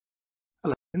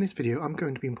In this video, I'm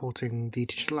going to be importing the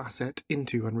digital asset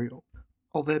into Unreal.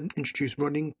 I'll then introduce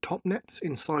running topnets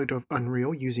inside of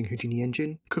Unreal using Houdini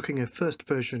Engine, cooking a first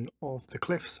version of the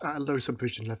cliffs at a low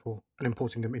subdivision level and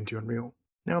importing them into Unreal.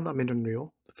 Now that I'm in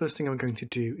Unreal, the first thing I'm going to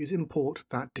do is import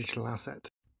that digital asset.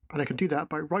 And I can do that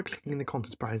by right-clicking in the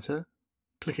contents browser,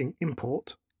 clicking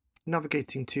Import,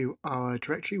 navigating to our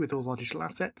directory with all our digital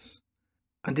assets,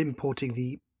 and importing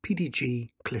the PDG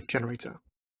cliff generator.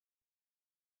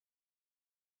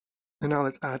 And now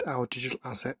let's add our digital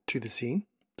asset to the scene.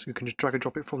 So we can just drag and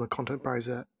drop it from the content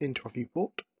browser into our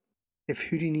viewport. If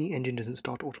Houdini Engine doesn't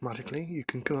start automatically, you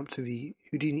can come up to the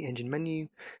Houdini Engine menu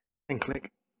and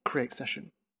click Create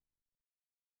Session.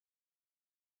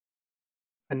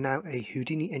 And now a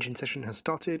Houdini Engine session has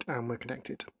started and we're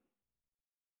connected.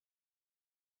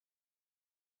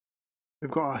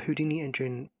 We've got our Houdini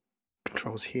Engine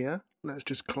controls here. Let's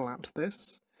just collapse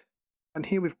this. And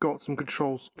here we've got some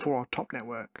controls for our top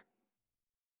network.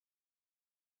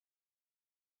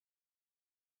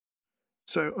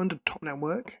 So under top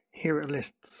network, here it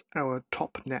lists our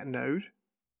top net node.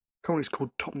 Currently it's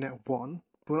called topnet 1.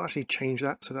 We'll actually change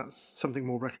that so that's something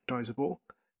more recognizable.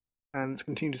 And let's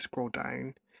continue to scroll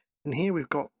down. And here we've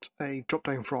got a drop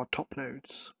down for our top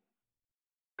nodes.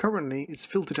 Currently it's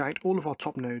filtered out all of our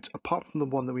top nodes apart from the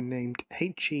one that we named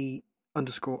HE_out,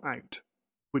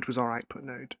 which was our output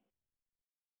node.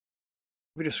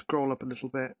 If we just scroll up a little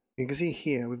bit, you can see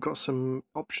here we've got some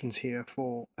options here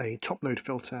for a top node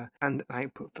filter and an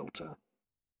output filter.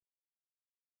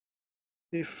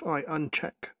 If I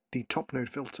uncheck the top node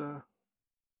filter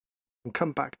and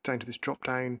come back down to this drop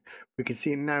down, we can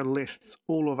see it now lists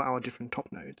all of our different top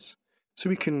nodes. So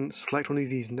we can select one of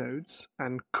these nodes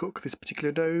and cook this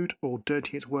particular node or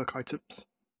dirty its work items.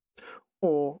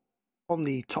 Or on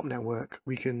the top network,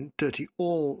 we can dirty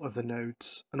all of the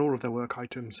nodes and all of their work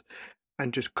items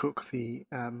and just cook the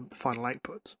final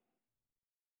output.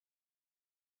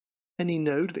 Any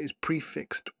node that is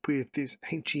prefixed with this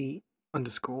HE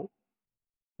underscore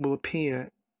will appear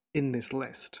in this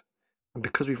list. And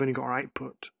because we've only got our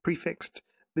output prefixed,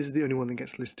 this is the only one that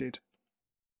gets listed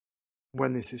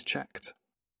when this is checked.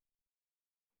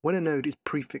 When a node is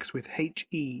prefixed with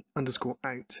HE_out,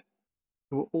 it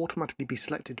will automatically be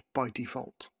selected by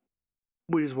default,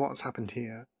 which is what's happened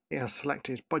here. It has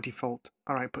selected by default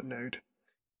our output node.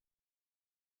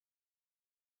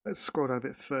 Let's scroll down a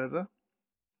bit further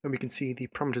and we can see the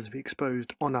parameters to be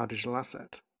exposed on our digital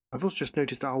asset. I've also just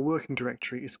noticed that our working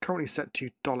directory is currently set to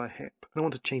 $hip, and I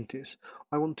want to change this.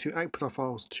 I want to output our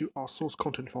files to our source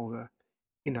content folder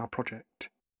in our project.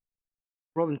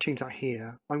 Rather than change that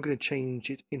here, I'm going to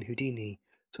change it in Houdini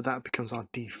so that becomes our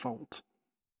default.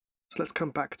 So let's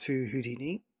come back to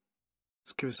Houdini.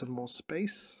 Let's give it some more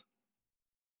space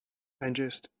and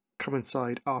just come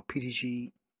inside our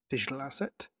PDG digital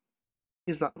asset.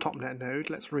 Is that topnet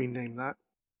node? Let's rename that.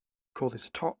 Call this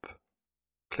top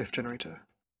cliff generator.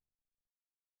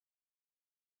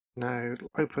 Now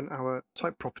open our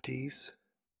type properties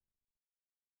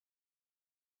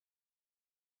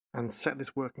and set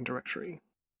this working directory.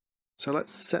 So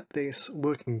let's set this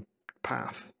working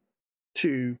path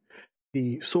to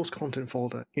the source content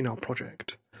folder in our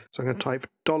project. So I'm going to type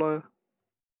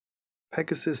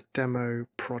 $Pegasus demo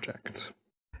project.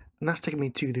 And that's taken me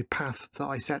to the path that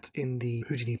I set in the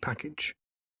Houdini package.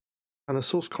 And the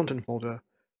source content folder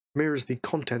mirrors the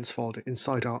contents folder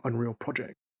inside our Unreal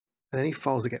project. And any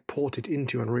files that get ported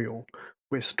into Unreal,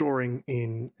 we're storing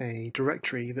in a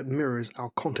directory that mirrors our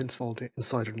contents folder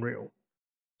inside Unreal.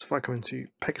 So if I come into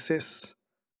Pegasus,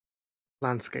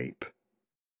 Landscape,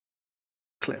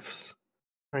 Cliffs,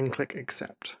 and click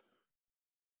Accept,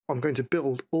 I'm going to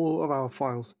build all of our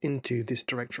files into this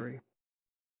directory.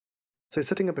 So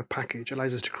setting up a package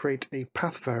allows us to create a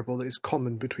path variable that is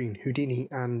common between Houdini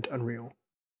and Unreal.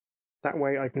 That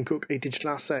way I can cook a digital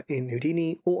asset in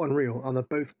Houdini or Unreal and they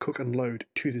both cook and load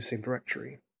to the same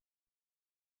directory.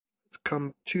 Let's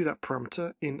come to that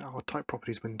parameter in our type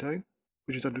properties window,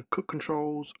 which is under cook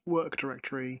controls, work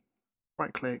directory,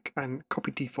 right click and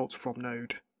copy defaults from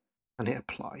node and hit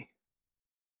apply.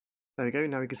 There we go,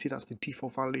 now we can see that's the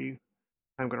default value.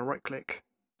 I'm going to right click,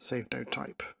 save node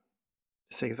type.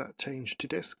 Save that change to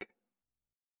disk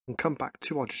and come back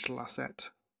to our digital asset,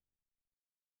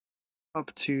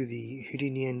 up to the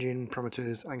Houdini Engine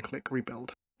parameters and click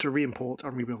rebuild to re-import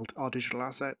and rebuild our digital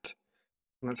asset.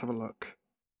 And let's have a look.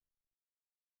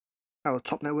 Our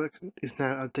top network is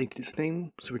now updated its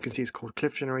name, so we can see it's called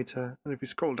Cliff Generator, and if we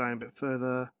scroll down a bit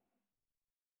further,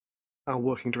 our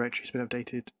working directory has been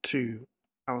updated to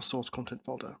our source content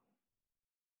folder.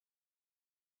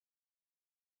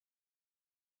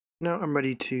 Now I'm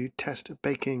ready to test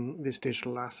baking this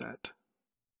digital asset.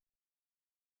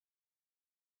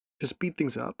 To speed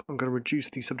things up, I'm going to reduce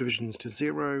the subdivisions to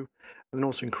 0, and then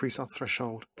also increase our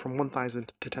threshold from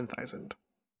 1000 to 10,000.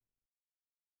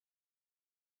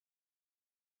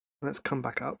 Let's come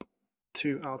back up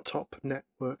to our top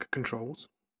network controls.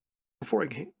 Before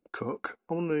I hit cook,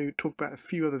 I want to talk about a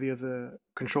few of the other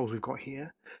controls we've got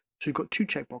here. So we've got two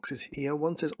checkboxes here.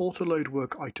 One says auto load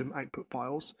work item output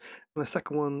files, and the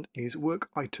second one is work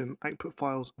item output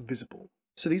files visible.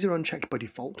 So these are unchecked by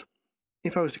default.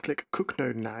 If I was to click cook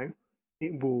node now,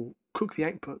 it will cook the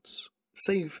outputs,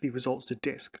 save the results to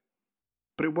disk,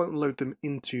 but it won't load them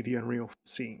into the Unreal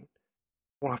scene.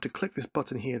 I'll have to click this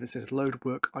button here that says load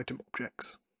work item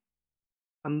objects,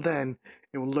 and then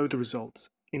it will load the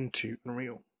results into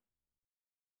Unreal.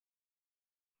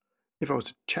 If I was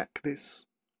to check this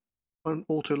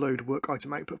auto load work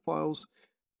item output files,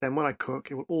 then when I cook,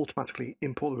 it will automatically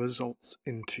import the results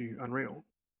into Unreal.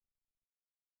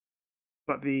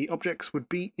 But the objects would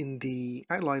be in the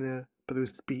outliner, but they would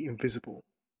be invisible.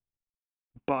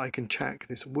 But I can check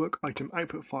this work item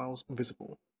output files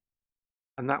visible,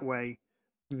 and that way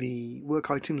the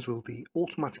work items will be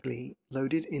automatically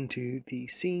loaded into the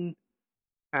scene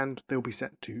and they'll be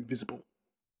set to visible.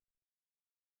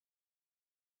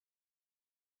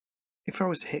 If I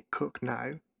was to hit cook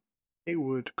now, it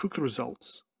would cook the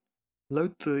results,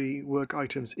 load the work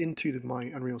items into my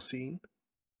Unreal scene,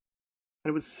 and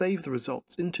it would save the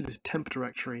results into this temp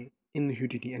directory in the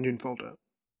Houdini Engine folder.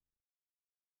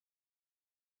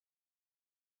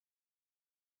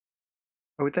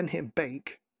 I would then hit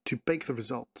bake to bake the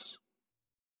results.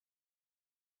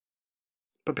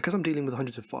 But because I'm dealing with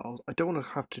hundreds of files, I don't want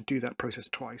to have to do that process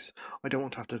twice. I don't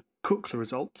want to have to cook the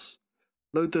results,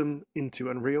 load them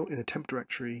into Unreal in a temp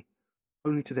directory,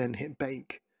 only to then hit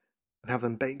bake and have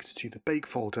them baked to the bake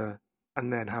folder,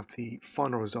 and then have the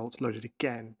final results loaded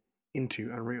again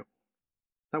into Unreal.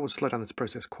 That would slow down this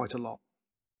process quite a lot.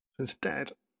 So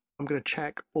instead, I'm going to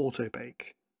check auto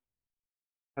bake,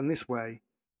 and this way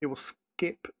it will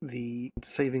skip the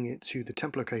saving it to the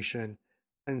temp location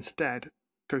and instead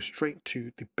go straight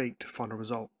to the baked final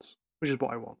results, which is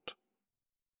what I want.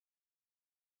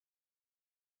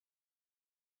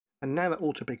 And now that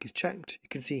auto bake is checked, you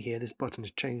can see here this button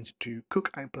is changed to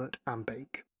cook output and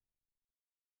bake.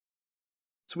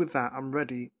 So with that, I'm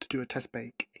ready to do a test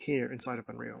bake here inside of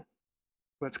Unreal.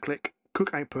 Let's click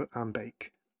cook output and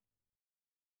bake.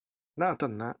 Now I've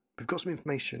done that, we've got some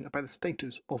information about the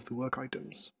status of the work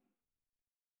items.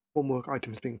 One work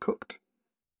item is being cooked,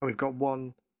 and we've got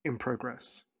one in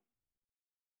progress.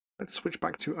 Let's switch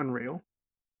back to Unreal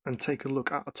and take a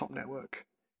look at our top network.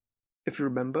 If you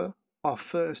remember, our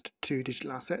first two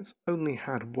digital assets only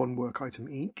had one work item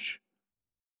each,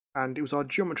 and it was our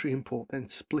geometry import then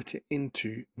split it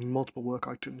into multiple work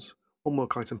items, one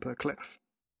work item per cliff.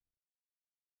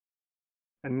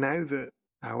 And now that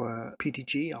our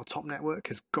PDG, our top network,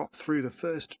 has got through the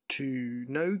first two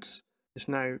nodes, it's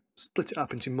now split it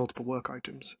up into multiple work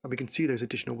items, and we can see those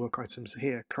additional work items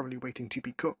here currently waiting to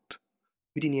be cooked.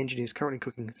 Houdini Engine is currently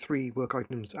cooking 3 work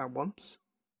items at once,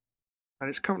 and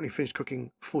it's currently finished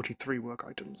cooking 43 work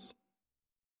items.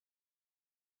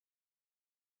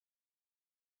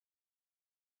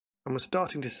 And we're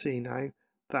starting to see now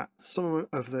that some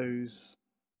of those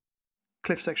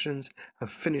cliff sections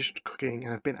have finished cooking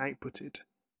and have been outputted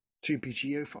to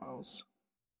BGO files.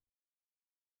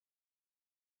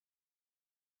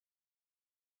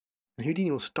 And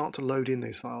Houdini will start to load in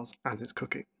those files as it's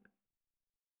cooking.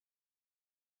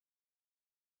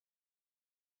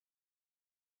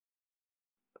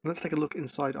 Let's take a look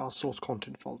inside our source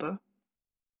content folder,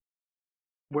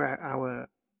 where our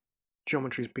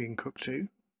geometry is being cooked to.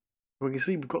 We can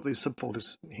see we've got these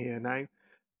subfolders here now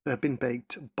that have been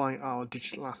baked by our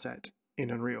digital asset in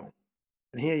Unreal.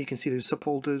 And here you can see those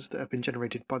subfolders that have been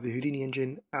generated by the Houdini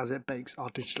Engine as it bakes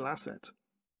our digital asset.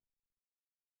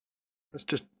 Let's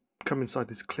just come inside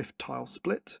this cliff tile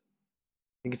split.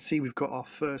 You can see we've got our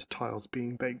first tiles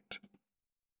being baked.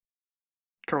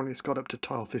 Currently it's got up to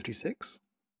tile 56.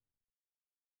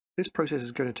 This process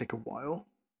is going to take a while.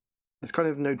 There's kind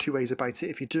of no two ways about it.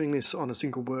 If you're doing this on a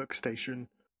single workstation,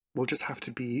 we'll just have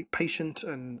to be patient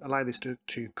and allow this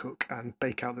to cook and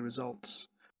bake out the results.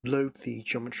 Load the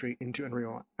geometry into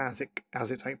Unreal as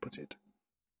it's outputted.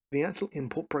 The actual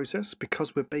import process,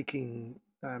 because we're baking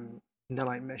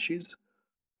nanite meshes,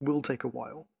 will take a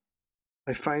while.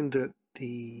 I found that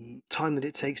the time that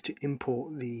it takes to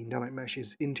import the nanite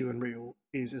meshes into Unreal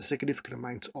is a significant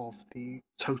amount of the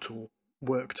total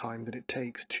work time that it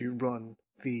takes to run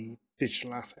the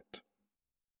digital asset.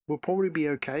 We'll probably be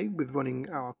okay with running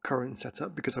our current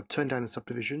setup because I've turned down the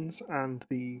subdivisions and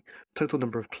the total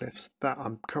number of cliffs that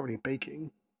I'm currently baking.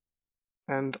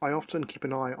 and I often keep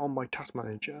an eye on my task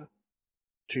manager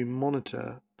to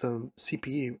monitor the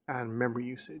CPU and memory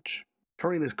usage.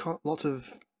 Currently there's a lot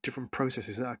of different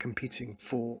processes that are competing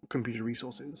for computer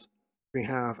resources. We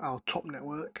have our top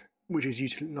network, which is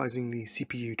utilizing the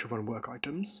CPU to run work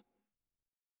items.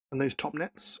 And those top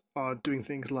nets are doing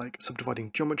things like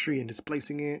subdividing geometry and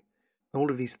displacing it. And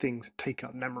all of these things take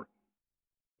up memory.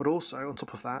 But also, on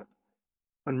top of that,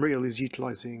 Unreal is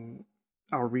utilizing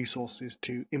our resources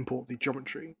to import the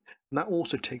geometry. And that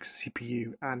also takes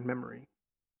CPU and memory.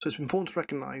 So it's important to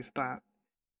recognize that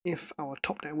if our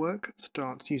top network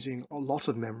starts using a lot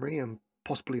of memory and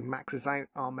possibly maxes out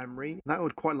our memory, that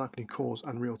would quite likely cause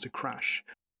Unreal to crash.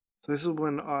 So this is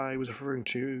when I was referring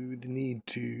to the need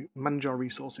to manage our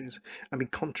resources and be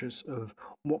conscious of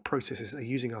what processes are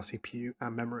using our CPU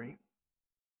and memory.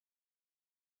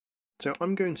 So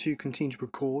I'm going to continue to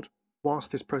record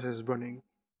whilst this process is running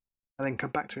and then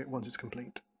come back to it once it's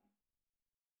complete.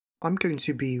 I'm going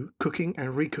to be cooking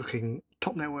and recooking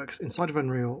top networks inside of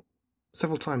Unreal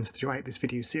several times throughout this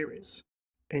video series.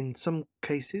 In some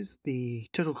cases, the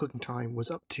total cooking time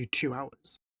was up to 2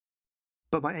 hours.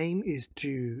 But my aim is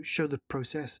to show the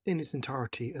process in its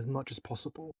entirety as much as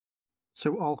possible.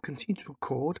 So I'll continue to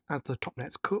record as the top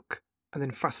nets cook and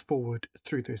then fast forward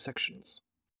through those sections.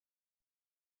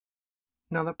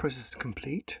 Now that process is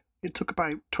complete. It took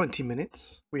about 20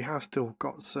 minutes. We have still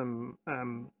got some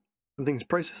things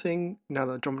processing now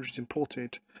that the geometry is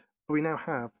imported, but we now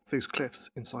have those cliffs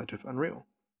inside of Unreal.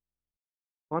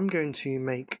 I'm going to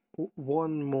make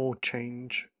one more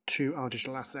change to our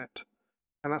digital asset,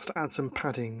 and that's to add some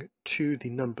padding to the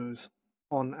numbers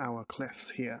on our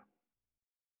cliffs here.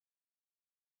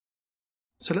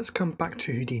 So let's come back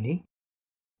to Houdini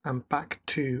and back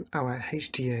to our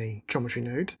HDA geometry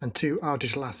node and to our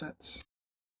digital assets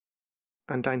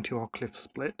and down to our cliff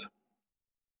split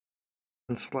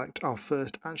and select our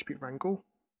first attribute wrangle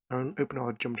and open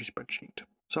our geometry spreadsheet.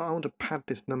 So I want to pad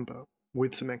this number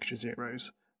with some extra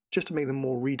zeros just to make them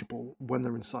more readable when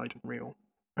they're inside Unreal.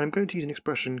 I'm going to use an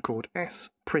expression called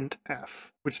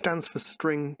sprintf, which stands for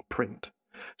string print.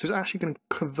 So it's actually going to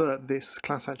convert this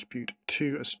class attribute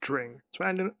to a string. So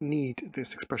I don't need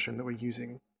this expression that we're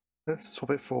using. Let's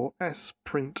swap it for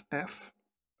sprintf,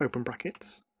 open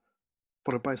brackets,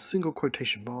 followed by a single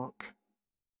quotation mark,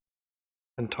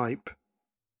 and type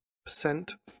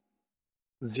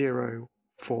 %0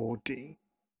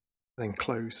 then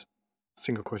close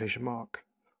single quotation mark,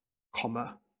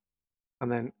 comma,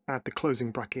 and then add the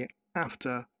closing bracket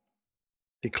after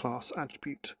the class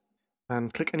attribute.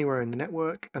 And click anywhere in the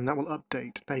network and that will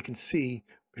update. Now you can see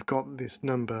we've got this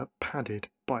number padded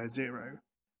by a 0.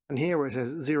 And here where it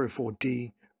says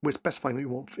 04D, we're specifying that we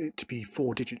want it to be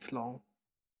 4 digits long.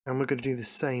 And we're going to do the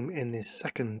same in this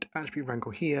second attribute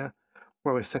wrangle here,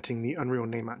 where we're setting the Unreal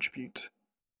name attribute.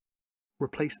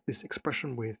 Replace this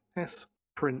expression with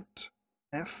sprintf,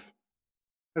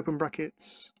 open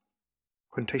brackets,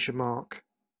 quotation mark,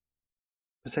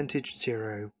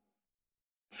 %0,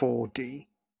 4D,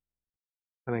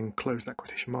 and then close that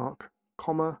quotation mark,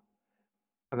 comma,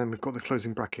 and then we've got the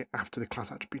closing bracket after the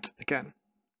class attribute again.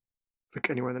 Click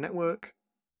anywhere in the network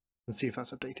and see if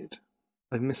that's updated.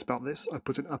 I've misspelled this. I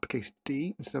put an uppercase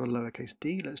D instead of a lowercase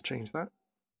d. Let's change that.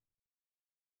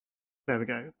 There we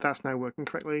go. That's now working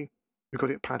correctly. We've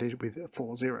got it padded with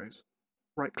 4 zeros.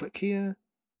 Right click here,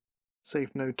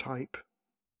 save node type,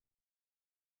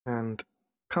 and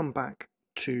come back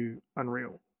to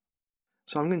Unreal.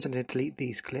 So I'm going to delete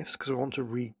these cliffs because I want to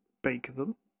rebake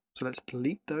them. So let's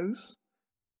delete those,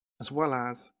 as well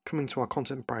as coming to our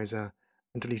content browser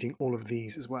and deleting all of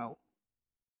these as well.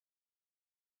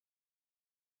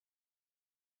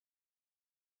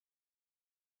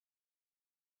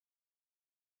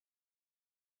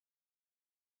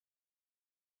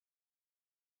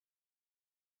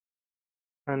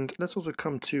 And let's also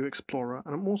come to Explorer,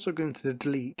 and I'm also going to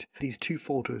delete these 2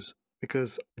 folders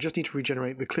because I just need to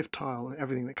regenerate the cliff tile and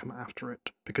everything that come after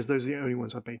it, because those are the only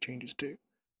ones I've made changes to.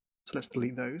 So let's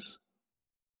delete those.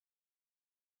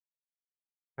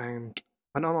 And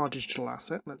on our digital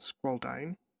asset, let's scroll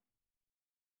down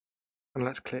and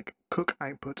let's click Cook,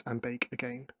 Output and Bake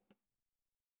again.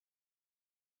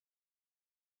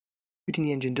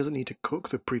 Houdini Engine doesn't need to cook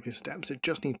the previous steps, it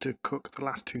just needs to cook the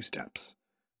last 2 steps.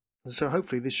 So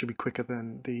hopefully this should be quicker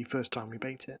than the first time we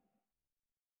baked it.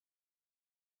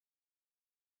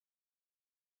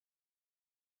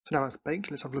 So now that's baked,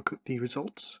 let's have a look at the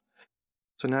results.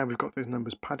 So now we've got those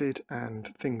numbers padded and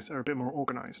things are a bit more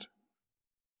organised.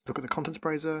 Look at the contents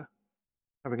browser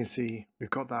and we can see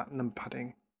we've got that number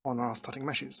padding on our static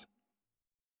meshes.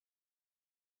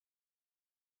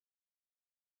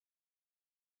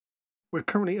 We're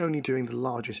currently only doing the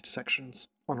largest sections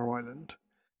on our island,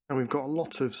 and we've got a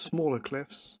lot of smaller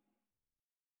cliffs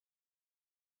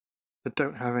that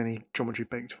don't have any geometry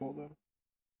baked for them.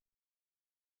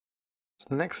 So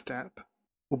the next step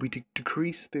will be to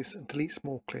decrease this delete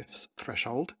small cliffs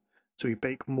threshold, so we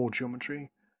bake more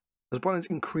geometry, as well as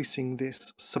increasing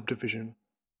this subdivision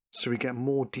so we get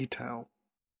more detail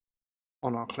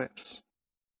on our cliffs.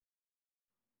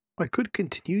 I could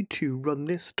continue to run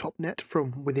this top net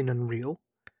from within Unreal,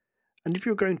 and if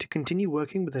you're going to continue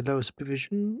working with a lower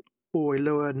subdivision or a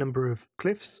lower number of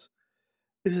cliffs,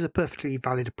 this is a perfectly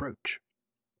valid approach.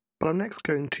 But I'm next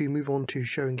going to move on to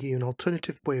showing you an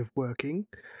alternative way of working,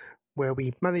 where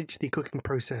we manage the cooking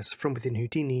process from within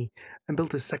Houdini and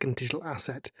build a second digital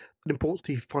asset that imports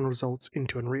the final results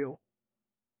into Unreal.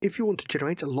 If you want to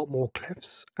generate a lot more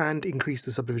cliffs and increase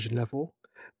the subdivision level,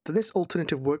 then this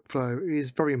alternative workflow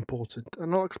is very important,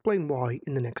 and I'll explain why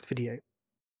in the next video.